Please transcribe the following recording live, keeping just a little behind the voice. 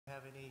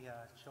any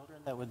children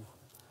that would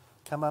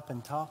come up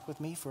and talk with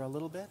me for a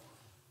little bit?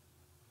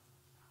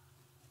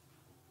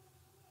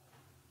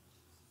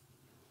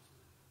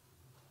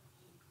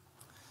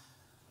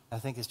 I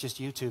think it's just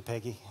you two,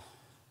 Peggy.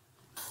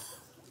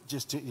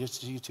 Just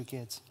you two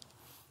kids.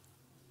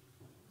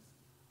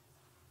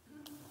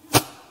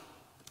 Can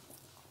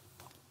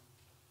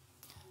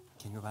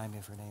you remind me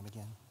of her name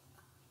again?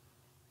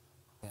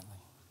 Bentley.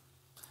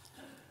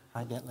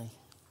 Hi, Bentley.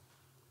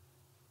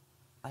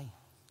 Hi.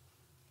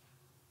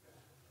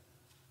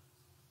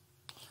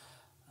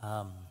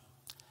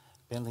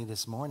 Bentley,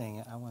 this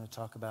morning I want to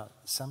talk about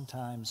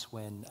sometimes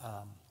when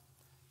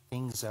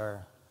things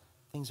are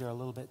a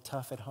little bit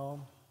tough at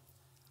home.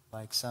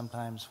 Like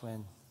sometimes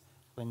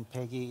when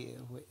Peggy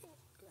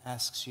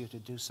asks you to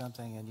do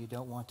something and you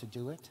don't want to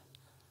do it,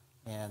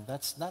 and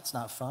that's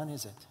not fun,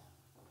 is it?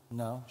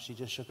 No, she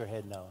just shook her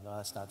head. No,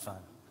 that's not fun.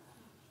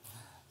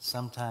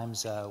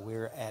 Sometimes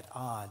we're at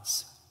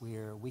odds.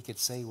 We could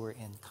say we're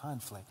in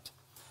conflict,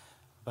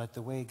 but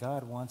the way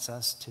God wants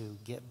us to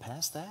get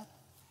past that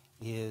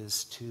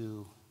is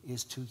to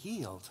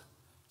yield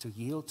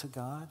to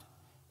God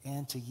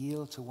and to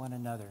yield to one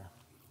another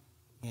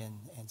in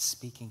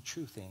speaking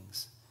true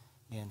things,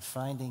 in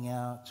finding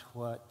out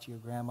what your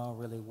grandma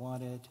really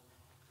wanted,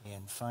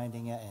 and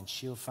finding out, and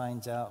she'll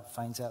finds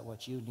out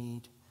what you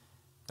need.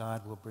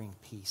 God will bring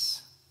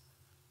peace.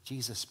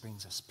 Jesus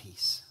brings us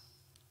peace.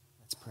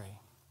 Let's pray.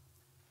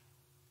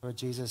 Lord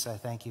Jesus, I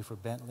thank you for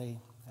Bentley.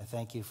 I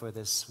thank you for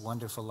this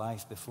wonderful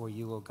life before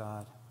you, O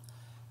God.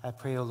 I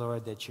pray, O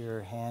Lord, that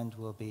your hand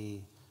will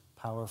be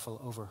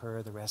powerful over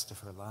her the rest of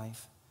her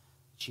life.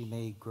 She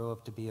may grow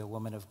up to be a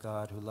woman of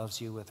God who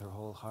loves you with her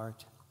whole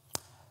heart.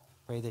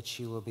 Pray that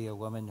she will be a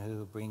woman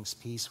who brings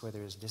peace where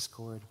there is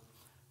discord,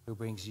 who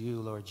brings you,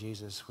 Lord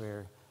Jesus,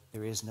 where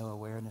there is no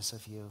awareness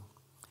of you.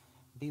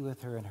 Be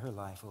with her in her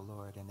life, O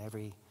Lord, in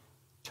every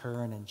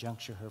turn and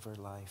juncture of her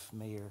life.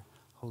 May your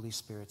Holy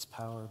Spirit's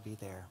power be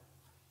there.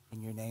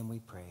 In your name we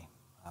pray.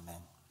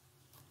 Amen.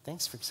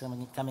 Thanks for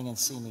coming and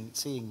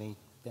seeing me,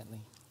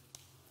 Bentley.